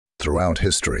Throughout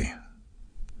history,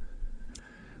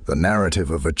 the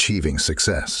narrative of achieving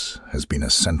success has been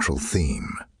a central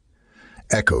theme,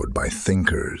 echoed by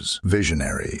thinkers,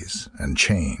 visionaries, and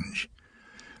change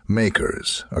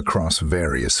makers across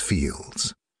various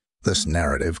fields. This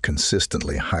narrative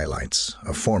consistently highlights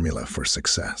a formula for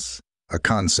success, a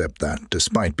concept that,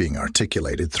 despite being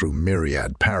articulated through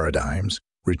myriad paradigms,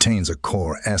 retains a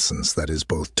core essence that is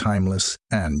both timeless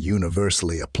and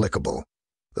universally applicable.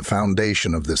 The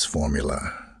foundation of this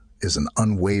formula is an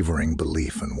unwavering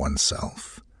belief in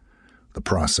oneself, the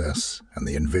process and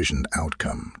the envisioned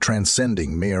outcome,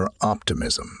 transcending mere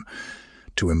optimism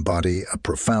to embody a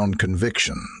profound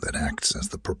conviction that acts as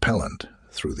the propellant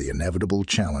through the inevitable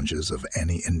challenges of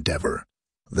any endeavor.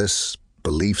 This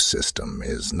belief system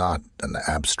is not an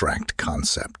abstract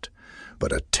concept,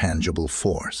 but a tangible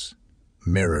force,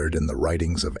 mirrored in the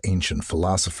writings of ancient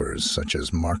philosophers such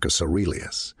as Marcus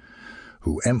Aurelius,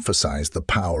 who emphasized the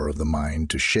power of the mind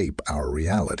to shape our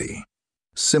reality.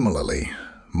 Similarly,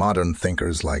 modern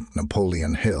thinkers like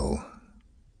Napoleon Hill,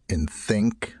 in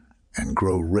Think and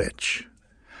Grow Rich,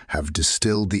 have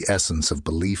distilled the essence of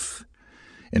belief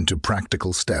into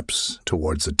practical steps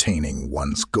towards attaining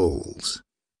one's goals.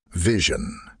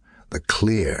 Vision, the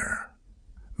clear,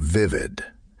 vivid,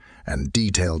 and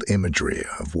detailed imagery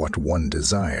of what one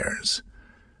desires,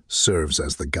 serves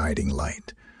as the guiding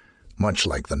light, much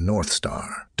like the North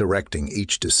Star, directing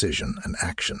each decision and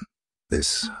action.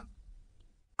 This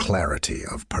clarity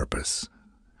of purpose,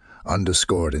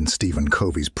 underscored in Stephen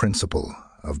Covey's principle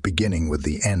of beginning with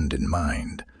the end in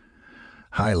mind,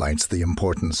 highlights the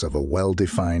importance of a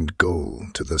well-defined goal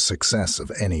to the success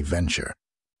of any venture.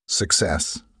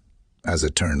 Success, as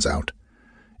it turns out,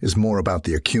 is more about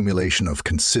the accumulation of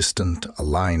consistent,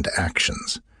 aligned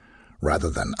actions,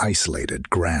 rather than isolated,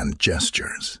 grand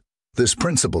gestures. This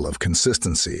principle of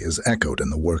consistency is echoed in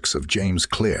the works of James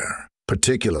Clear,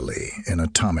 particularly in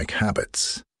Atomic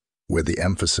Habits, where the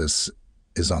emphasis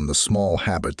is on the small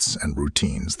habits and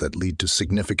routines that lead to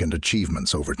significant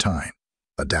achievements over time.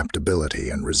 Adaptability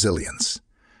and resilience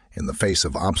in the face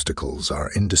of obstacles are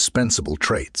indispensable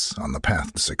traits on the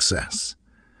path to success.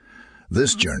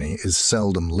 This journey is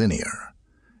seldom linear.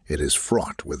 It is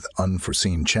fraught with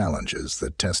unforeseen challenges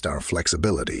that test our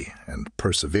flexibility and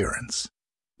perseverance.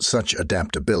 Such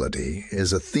adaptability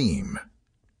is a theme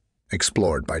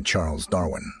explored by Charles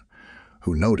Darwin,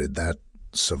 who noted that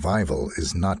survival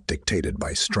is not dictated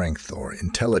by strength or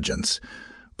intelligence,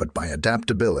 but by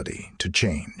adaptability to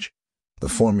change. The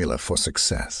formula for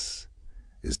success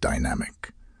is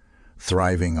dynamic,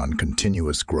 thriving on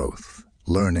continuous growth,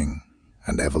 learning,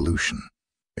 and evolution.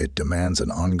 It demands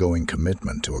an ongoing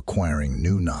commitment to acquiring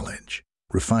new knowledge,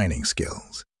 refining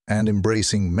skills, and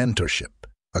embracing mentorship,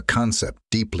 a concept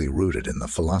deeply rooted in the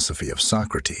philosophy of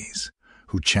Socrates,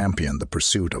 who championed the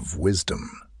pursuit of wisdom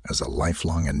as a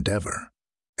lifelong endeavor.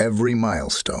 Every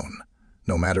milestone,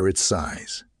 no matter its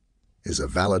size, is a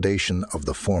validation of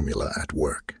the formula at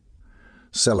work.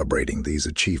 Celebrating these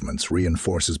achievements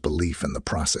reinforces belief in the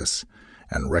process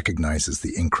and recognizes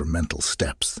the incremental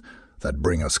steps that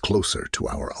bring us closer to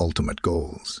our ultimate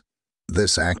goals.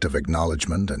 This act of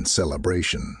acknowledgement and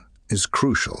celebration is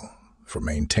crucial for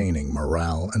maintaining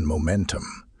morale and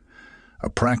momentum, a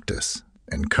practice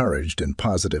encouraged in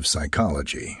positive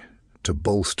psychology to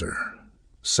bolster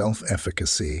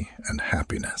self-efficacy and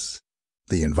happiness.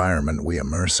 The environment we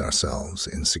immerse ourselves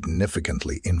in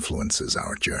significantly influences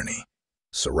our journey.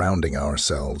 Surrounding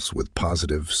ourselves with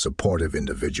positive, supportive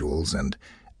individuals and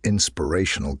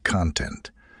inspirational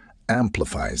content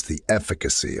amplifies the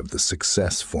efficacy of the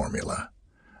success formula,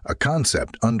 a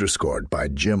concept underscored by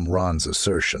Jim Rohn's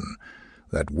assertion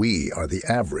that we are the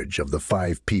average of the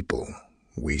 5 people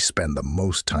we spend the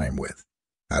most time with.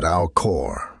 At our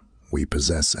core, we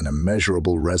possess an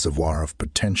immeasurable reservoir of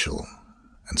potential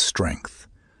and strength,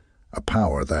 a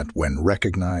power that, when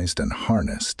recognized and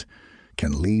harnessed,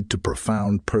 can lead to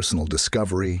profound personal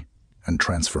discovery and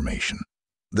transformation.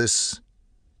 This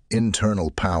internal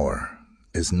power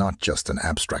is not just an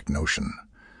abstract notion,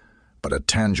 but a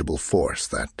tangible force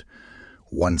that,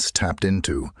 once tapped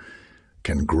into,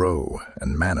 can grow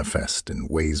and manifest in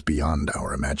ways beyond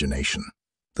our imagination.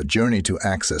 The journey to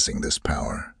accessing this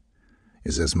power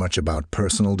is as much about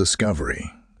personal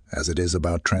discovery as it is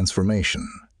about transformation,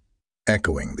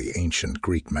 echoing the ancient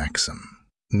Greek maxim,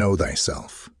 "Know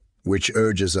thyself," which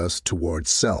urges us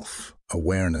towards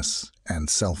self-awareness and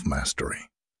self-mastery.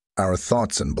 Our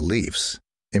thoughts and beliefs,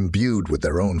 imbued with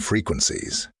their own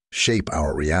frequencies, shape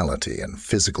our reality and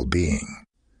physical being.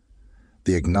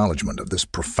 The acknowledgement of this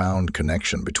profound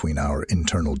connection between our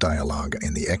internal dialogue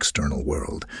and the external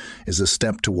world is a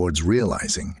step towards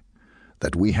realizing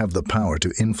that we have the power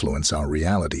to influence our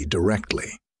reality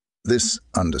directly. This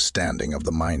understanding of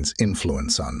the mind's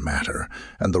influence on matter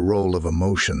and the role of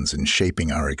emotions in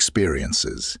shaping our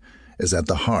experiences is at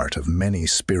the heart of many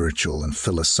spiritual and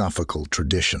philosophical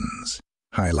traditions,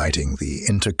 highlighting the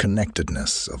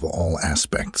interconnectedness of all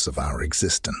aspects of our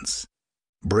existence.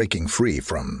 Breaking free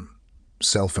from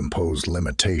self-imposed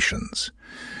limitations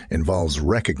involves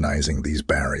recognizing these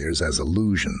barriers as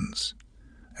illusions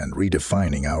and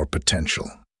redefining our potential.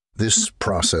 This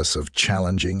process of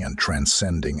challenging and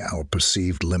transcending our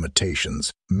perceived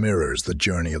limitations mirrors the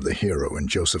journey of the hero in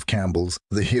Joseph Campbell's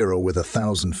The Hero with a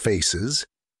Thousand Faces,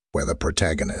 where the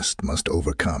protagonist must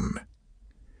overcome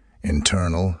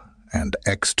internal and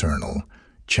external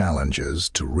challenges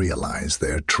to realize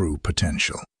their true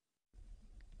potential.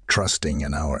 Trusting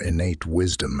in our innate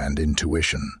wisdom and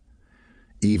intuition,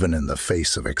 even in the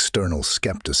face of external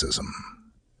skepticism,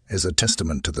 is a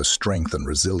testament to the strength and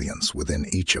resilience within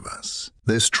each of us.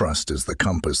 This trust is the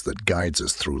compass that guides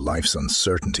us through life's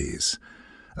uncertainties,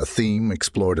 a theme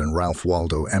explored in Ralph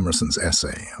Waldo Emerson's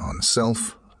essay on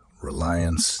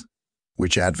self-reliance,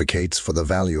 which advocates for the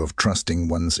value of trusting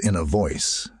one's inner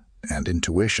voice and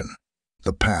intuition.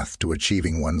 The path to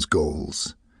achieving one's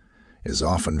goals is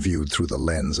often viewed through the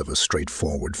lens of a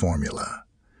straightforward formula,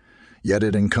 yet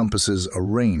it encompasses a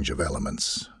range of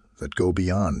elements that go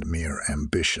beyond mere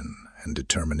ambition and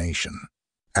determination.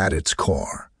 At its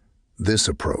core, this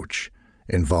approach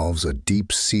involves a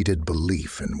deep-seated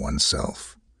belief in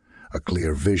oneself, a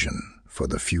clear vision for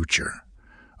the future,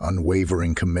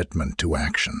 unwavering commitment to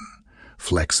action,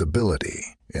 flexibility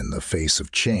in the face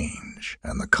of change,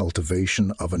 and the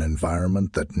cultivation of an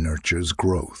environment that nurtures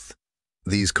growth.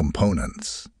 These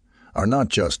components are not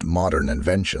just modern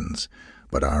inventions,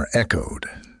 but are echoed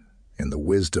in the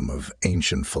wisdom of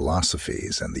ancient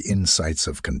philosophies and the insights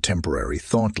of contemporary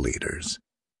thought leaders.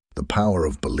 The power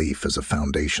of belief as a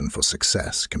foundation for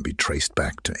success can be traced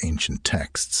back to ancient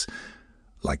texts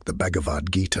like the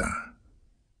Bhagavad Gita,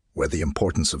 where the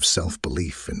importance of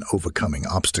self-belief in overcoming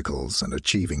obstacles and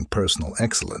achieving personal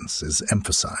excellence is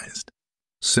emphasized.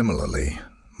 Similarly,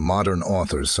 modern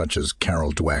authors such as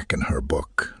Carol Dweck in her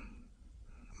book,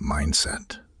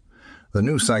 Mindset, The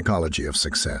New Psychology of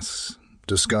Success,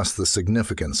 discuss the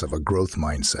significance of a growth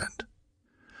mindset,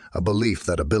 a belief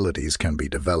that abilities can be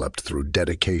developed through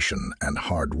dedication and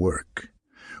hard work,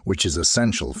 which is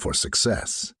essential for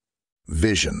success.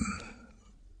 Vision,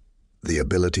 the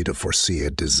ability to foresee a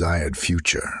desired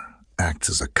future, acts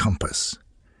as a compass,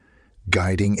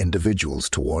 guiding individuals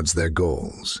towards their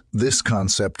goals. This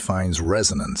concept finds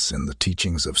resonance in the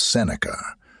teachings of Seneca,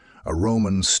 a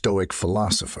Roman Stoic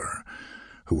philosopher,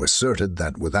 who asserted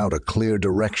that without a clear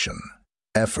direction,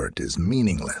 effort is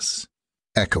meaningless.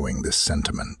 Echoing this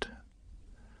sentiment,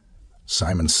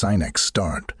 Simon Sinek's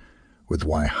Start with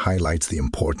Why highlights the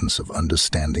importance of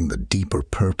understanding the deeper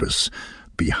purpose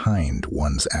behind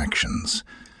one's actions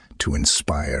to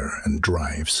inspire and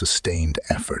drive sustained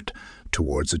effort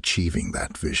towards achieving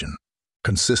that vision.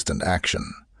 Consistent action,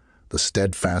 the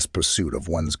steadfast pursuit of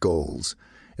one's goals,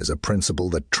 is a principle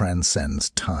that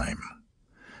transcends time.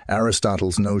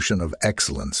 Aristotle's notion of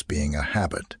excellence being a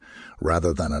habit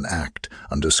rather than an act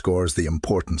underscores the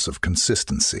importance of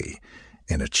consistency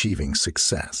in achieving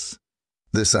success.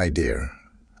 This idea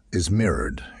is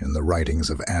mirrored in the writings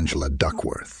of Angela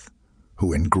Duckworth,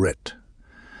 who in Grit,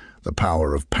 The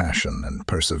Power of Passion and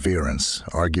Perseverance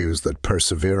argues that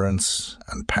perseverance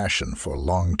and passion for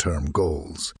long-term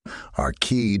goals are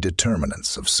key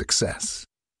determinants of success.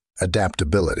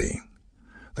 Adaptability,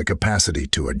 the capacity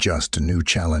to adjust to new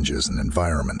challenges and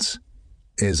environments,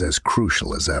 is as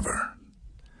crucial as ever.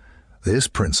 This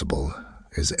principle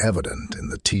is evident in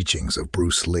the teachings of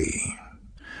Bruce Lee,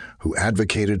 who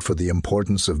advocated for the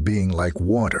importance of being like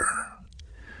water,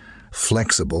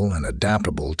 flexible and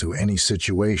adaptable to any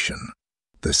situation.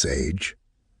 This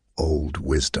age-old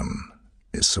wisdom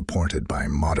is supported by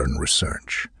modern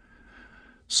research,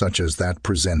 such as that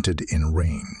presented in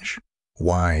Range: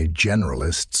 Why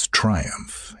Generalists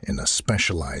Triumph in a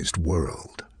Specialized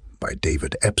World by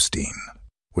David Epstein,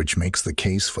 which makes the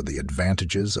case for the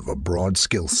advantages of a broad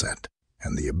skill set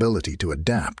and the ability to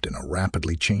adapt in a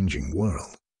rapidly changing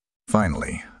world.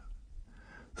 Finally,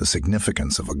 the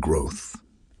significance of a growth,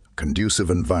 conducive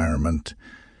environment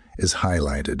is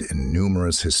highlighted in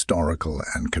numerous historical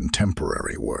and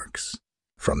contemporary works,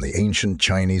 from the ancient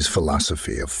Chinese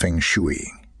philosophy of Feng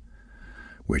Shui,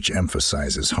 which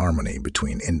emphasizes harmony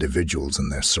between individuals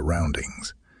and their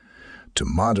surroundings, to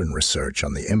modern research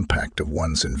on the impact of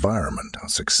one's environment on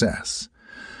success,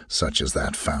 such as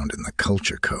that found in the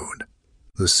Culture Code.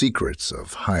 The Secrets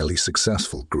of Highly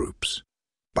Successful Groups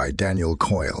by Daniel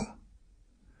Coyle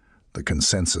the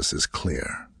consensus is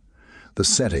clear. The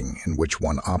setting in which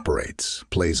one operates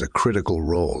plays a critical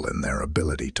role in their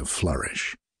ability to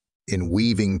flourish. In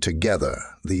weaving together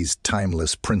these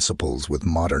timeless principles with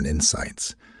modern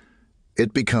insights,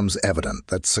 it becomes evident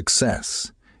that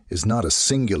success is not a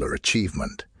singular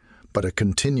achievement, but a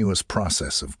continuous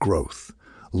process of growth,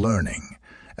 learning,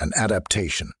 and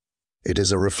adaptation. It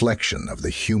is a reflection of the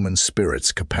human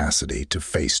spirit's capacity to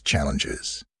face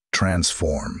challenges,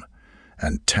 transform,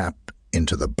 and tap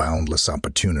into the boundless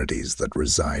opportunities that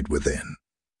reside within.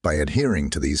 By adhering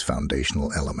to these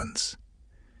foundational elements,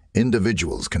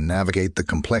 individuals can navigate the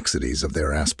complexities of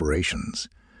their aspirations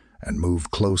and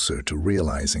move closer to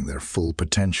realizing their full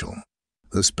potential.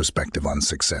 This perspective on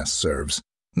success serves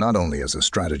not only as a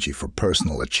strategy for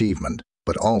personal achievement,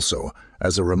 but also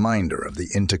as a reminder of the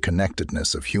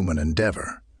interconnectedness of human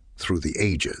endeavor through the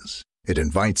ages. It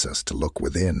invites us to look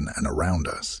within and around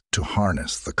us, to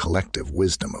harness the collective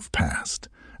wisdom of past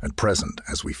and present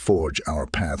as we forge our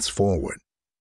paths forward.